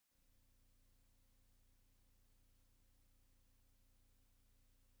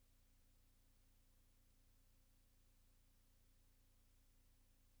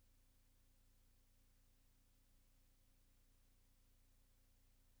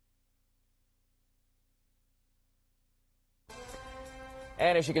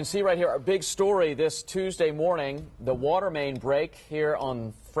And as you can see right here, our big story this Tuesday morning, the water main break here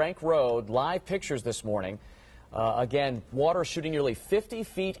on Frank Road. Live pictures this morning. Again, water shooting nearly 50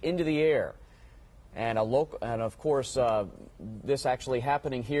 feet into the air. And of course, this actually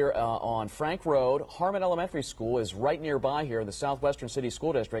happening here on Frank Road. Harmon Elementary School is right nearby here in the Southwestern City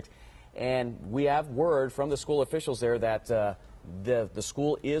School District. And we have word from the school officials there that the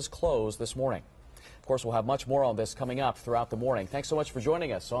school is closed this morning. Of course, we'll have much more on this coming up throughout the morning. Thanks so much for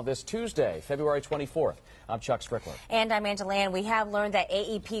joining us on this Tuesday, February 24th. I'm Chuck Strickler. And I'm Angela Ann. We have learned that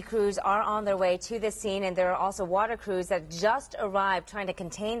AEP crews are on their way to the scene, and there are also water crews that just arrived trying to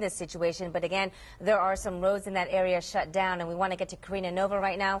contain this situation. But again, there are some roads in that area shut down, and we want to get to Karina Nova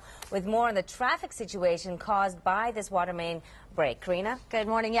right now with more on the traffic situation caused by this water main break. Karina? Good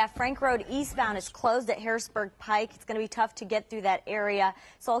morning. Yeah, Frank Road eastbound is closed at Harrisburg Pike. It's going to be tough to get through that area.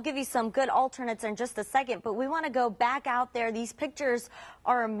 So I'll give you some good alternates in just a second, but we want to go back out there. These pictures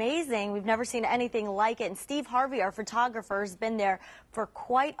are amazing. We've never seen anything like it. And Steve Harvey, our photographer, has been there for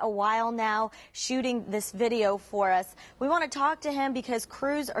quite a while now shooting this video for us. We want to talk to him because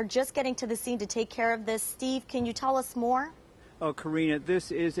crews are just getting to the scene to take care of this. Steve, can you tell us more? Oh, Karina,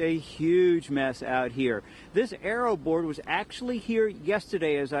 this is a huge mess out here. This aero board was actually here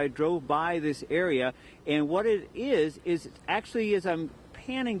yesterday as I drove by this area, and what it is actually, as I'm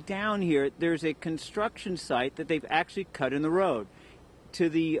panning down here, there's a construction site that they've actually cut in the road. To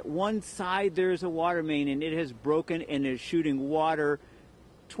the one side, there's a water main, and it has broken and is shooting water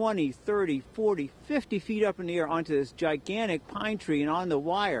 20, 30, 40, 50 feet up in the air onto this gigantic pine tree and on the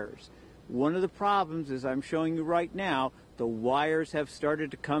wires. One of the problems, as I'm showing you right now, the wires have started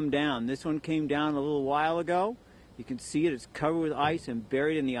to come down. This one came down a little while ago. You can see it. It's covered with ice and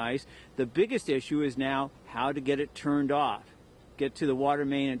buried in the ice. The biggest issue is now how to get it turned off. Get to the water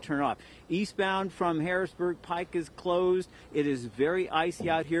main and turn it off. Eastbound from Harrisburg Pike is closed. It is very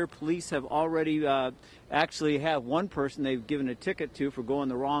icy out here. Police have already actually have one person they've given a ticket to for going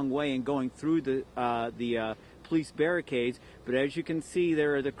the wrong way and going through the police barricades. But as you can see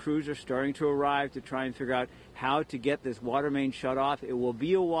there, the crews are starting to arrive to try and figure out how to get this water main shut off. It will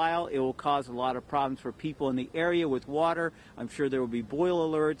be a while. It will cause a lot of problems for people in the area with water. I'm sure there will be boil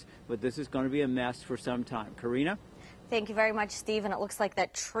alerts, but this is going to be a mess for some time. Karina? Thank you very much, Steve. And it looks like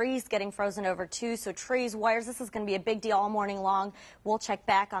that tree's getting frozen over too. So trees, wires, this is going to be a big deal all morning long. We'll check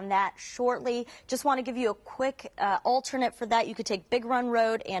back on that shortly. Just want to give you a quick alternate for that. You could take Big Run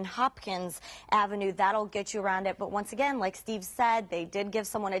Road and Hopkins Avenue. That'll get you around it. But once again, like Steve said, they did give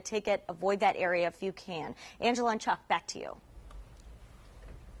someone a ticket. Avoid that area if you can. Angela and Chuck, back to you.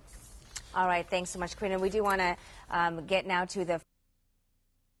 All right. Thanks so much, Karina. We do want to get now to the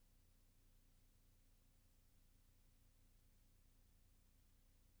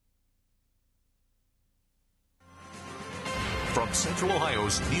From Central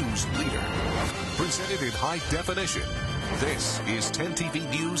Ohio's news leader, presented in high definition, this is 10 TV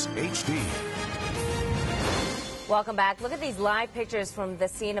News HD. Welcome back. Look at these live pictures from the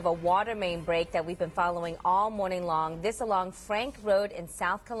scene of a water main break that we've been following all morning long. This along Frank Road in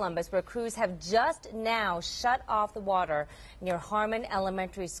South Columbus, where crews have just now shut off the water near Harmon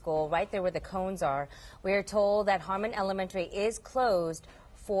Elementary School, right there where the cones are. We are told that Harmon Elementary is closed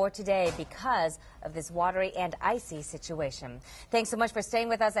for today because of this watery and icy situation. Thanks so much for staying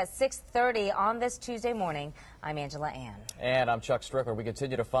with us at 6:30 on this Tuesday morning. I'm Angela Ann. And I'm Chuck Strickler. We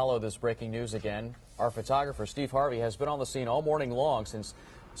continue to follow this breaking news again. Our photographer, Steve Harvey, has been on the scene all morning long since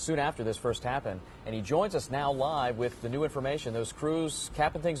soon after this first happened. And he joins us now live with the new information. Those crews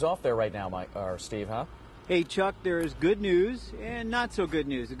capping things off there right now, Steve, huh? Hey, Chuck, there is good news and not so good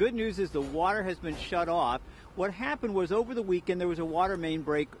news. The good news is the water has been shut off. What happened was over the weekend there was a water main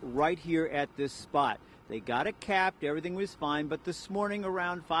break right here at this spot. They got it capped, everything was fine, but this morning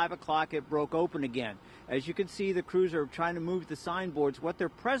around 5 o'clock it broke open again. As you can see, the crews are trying to move the signboards. What they're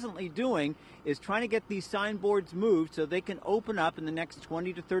presently doing is trying to get these signboards moved so they can open up in the next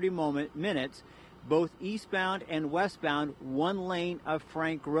 20 to 30 minutes, both eastbound and westbound, one lane of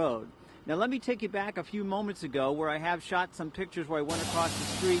Frank Road. Now let me take you back a few moments ago where I have shot some pictures where I went across the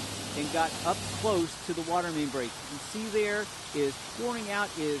street and got up close to the water main break. You can see there is pouring out,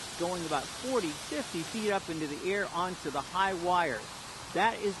 is going about 40, 50 feet up into the air onto the high wires.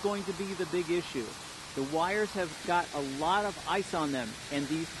 That is going to be the big issue. The wires have got a lot of ice on them, and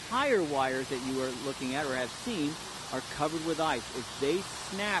these higher wires that you are looking at or have seen are covered with ice. If they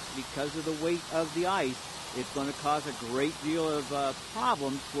snap because of the weight of the ice, it's going to cause a great deal of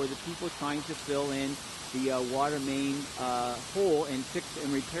problems for the people trying to fill in the water main hole and fix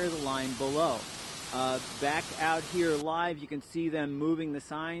and repair the line below. Back out here live, you can see them moving the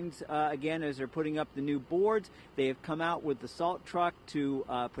signs again as they're putting up the new boards. They have come out with the salt truck to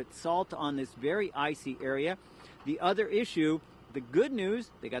put salt on this very icy area. The other issue, the good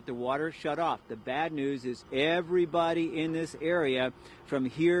news, they got the water shut off. The bad news is everybody in this area from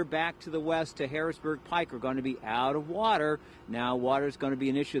here back to the west to Harrisburg Pike are going to be out of water. Now water is going to be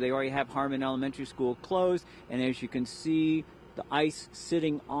an issue. They already have Harmon Elementary School closed, and as you can see, the ice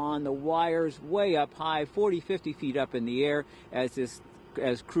sitting on the wires way up high, 40, 50 feet up in the air as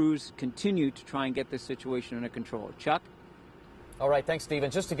crews continue to try and get this situation under control. Chuck? All right, thanks, Steve.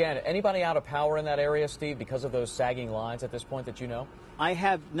 And just again, anybody out of power in that area, Steve, because of those sagging lines at this point that you know? I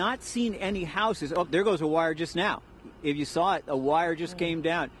have not seen any houses. Oh, there goes a wire just now. If you saw it, a wire just came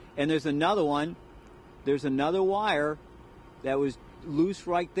down. And there's another one. There's another wire that was loose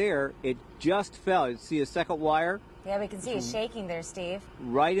right there. It just fell. You see a second wire? Yeah, we can see it shaking there, Steve.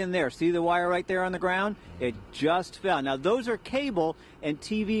 Right in there. See the wire right there on the ground? It just fell. Now, those are cable and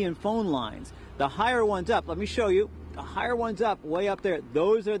TV and phone lines. The higher ones up, let me show you. The higher ones up, way up there,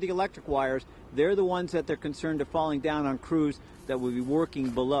 those are the electric wires. They're the ones that they're concerned of falling down on crews that will be working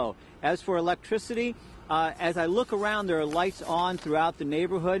below. As for electricity, as I look around, there are lights on throughout the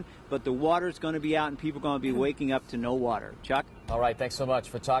neighborhood, but the water's going to be out and people are going to be waking up to no water. Chuck? All right, thanks so much.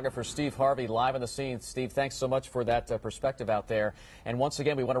 Photographer Steve Harvey live on the scene. Steve, thanks so much for that perspective out there. And once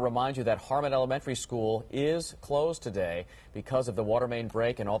again, we want to remind you that Harmon Elementary School is closed today because of the water main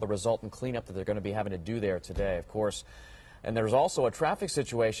break and all the resultant cleanup that they're going to be having to do there today, of course. And there's also a traffic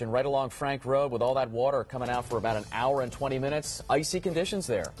situation right along Frank Road with all that water coming out for about an hour and 20 minutes. Icy conditions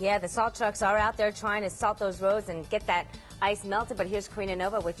there. Yeah, the salt trucks are out there trying to salt those roads and get that ice melted. But here's Karina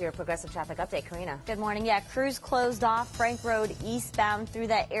Nova with your progressive traffic update. Karina. Good morning. Yeah, crews closed off Frank Road eastbound through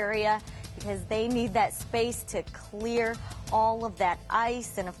that area because they need that space to clear all of that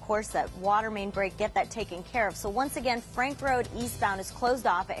ice and, of course, that water main break, get that taken care of. So once again, Frank Road eastbound is closed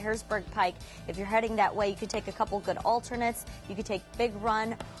off at Harrisburg Pike. If you're heading that way, you could take a couple good alternates. You could take Big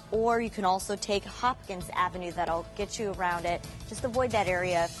Run, or you can also take Hopkins Avenue. That'll get you around it. Just avoid that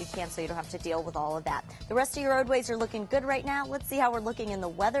area if you can so you don't have to deal with all of that. The rest of your roadways are looking good right now. Let's see how we're looking in the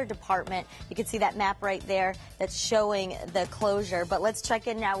weather department. You can see that map right there that's showing the closure. But let's check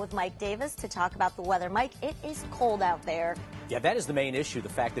in now with Mike Davis to talk about the weather. Mike, it is cold out there. Yeah, that is the main issue, the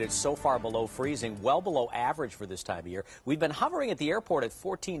fact that it's so far below freezing, well below average for this time of year. We've been hovering at the airport at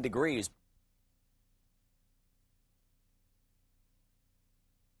 14 degrees.